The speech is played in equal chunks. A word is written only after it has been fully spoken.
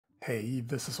Hey,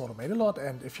 this is Automatalot,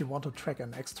 and if you want to track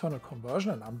an external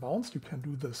conversion in Unbounce, you can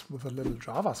do this with a little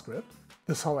JavaScript.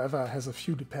 This, however, has a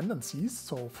few dependencies.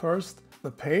 So first,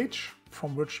 the page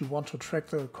from which you want to track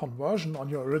the conversion on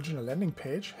your original landing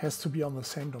page has to be on the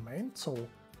same domain. So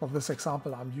for this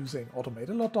example, I'm using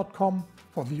automatalot.com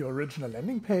for the original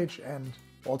landing page and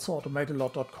also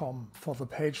automatalot.com for the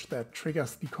page that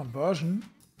triggers the conversion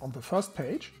on the first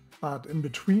page. But in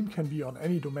between can be on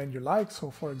any domain you like. So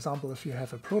for example, if you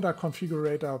have a product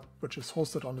configurator which is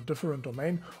hosted on a different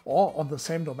domain or on the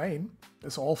same domain,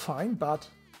 is all fine, but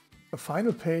the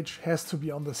final page has to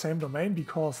be on the same domain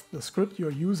because the script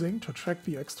you're using to track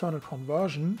the external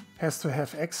conversion has to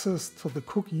have access to the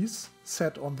cookies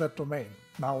set on that domain.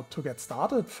 Now to get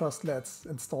started, first let's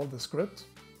install the script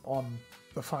on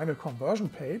the final conversion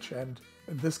page, and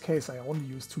in this case I only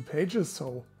use 2 pages,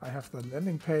 so I have the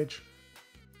landing page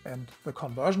and the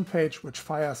conversion page, which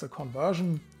fires a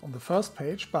conversion on the first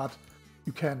page, but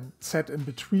you can set in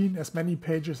between as many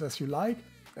pages as you like,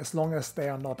 as long as they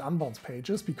are not Unbounce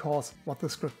pages, because what the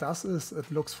script does is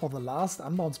it looks for the last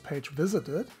Unbounce page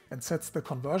visited and sets the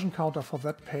conversion counter for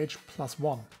that page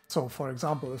 +1. So for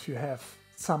example, if you have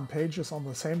some pages on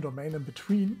the same domain in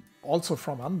between, also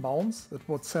from Unbounce, it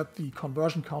would set the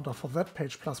conversion counter for that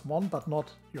page +1, but not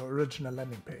your original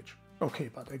landing page.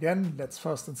 Okay, but again, let's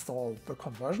first install the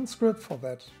conversion script. For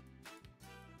that,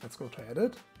 let's go to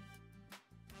Edit.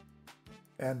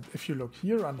 And if you look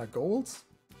here under Goals,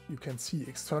 you can see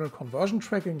external conversion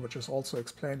tracking, which is also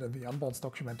explained in the Unbounce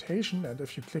documentation. And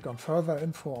if you click on further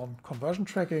info on conversion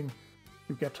tracking,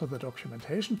 you get to the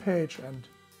documentation page, and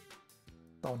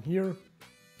down here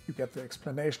you get the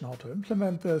explanation how to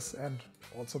implement this and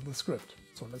also the script.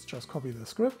 So let's just copy the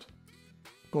script,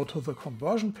 go to the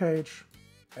conversion page,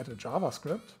 add a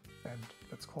JavaScript, and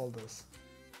let's call this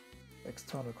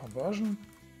external conversion.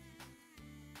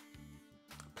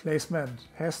 Placement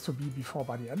has to be before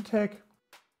by the end tag,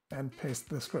 and paste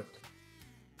the script.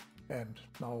 And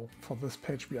now for this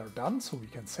page we are done, so we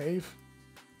can save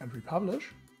and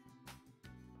republish.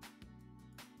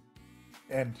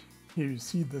 And here you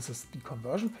see this is the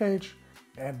conversion page,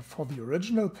 and for the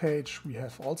original page we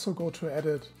have also go to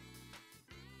Edit.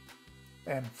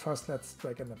 And first let's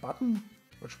drag in a button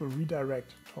which will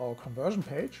redirect to our conversion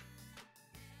page.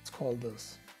 Let's call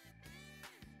this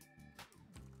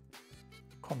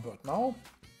Convert Now.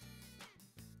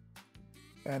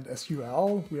 And as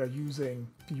URL, we are using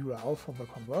the URL for the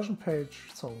conversion page.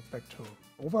 So back to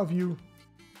Overview,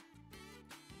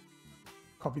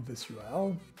 copy this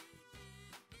URL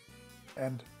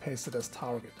and paste it as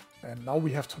target. And now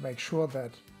we have to make sure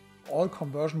that all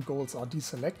conversion goals are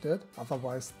deselected,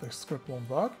 otherwise the script won't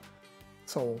work.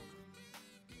 So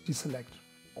deselect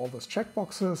all those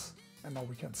checkboxes, and now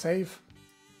we can save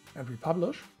and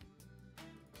republish.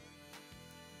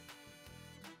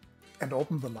 And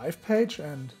open the live page,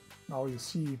 and now you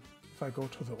see if I go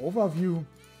to the overview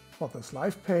for this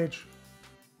live page,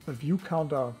 the view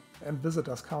counter and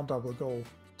visitors counter will go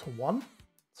to 1.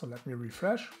 So let me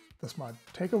refresh. This might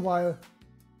take a while.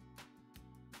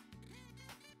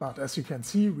 But as you can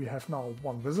see, we have now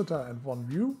 1 visitor and 1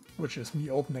 view, which is me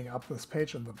opening up this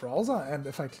page in the browser. And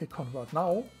if I click Convert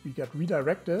Now, we get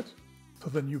redirected to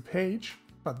the new page.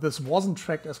 But this wasn't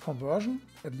tracked as conversion,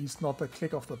 at least not the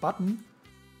click of the button,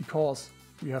 because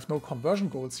we have no conversion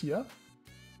goals here.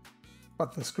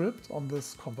 But the script on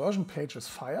this conversion page is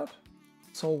fired,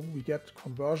 so we get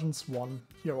conversions 1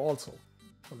 here also.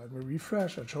 So let me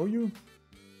refresh and show you.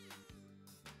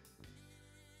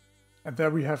 And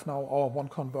there we have now our 1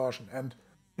 conversion. And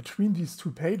between these 2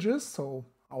 pages, so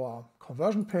our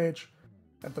conversion page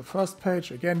and the first page,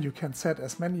 again, you can set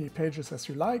as many pages as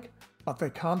you like, but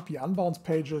they can't be Unbounce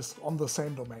pages on the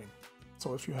same domain.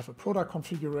 So if you have a product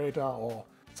configurator or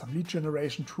some lead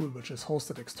generation tool which is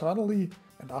hosted externally,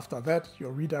 and after that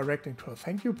you're redirecting to a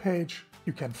thank you page,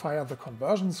 you can fire the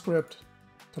conversion script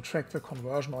to track the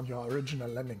conversion on your original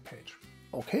landing page.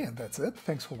 Okay, and that's it.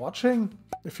 Thanks for watching.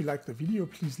 If you liked the video,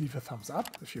 please leave a thumbs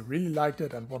up. If you really liked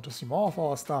it and want to see more of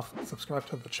our stuff, subscribe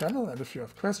to the channel, and if you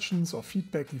have questions or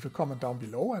feedback, leave a comment down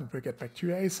below and we'll get back to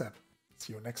you ASAP.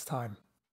 See you next time.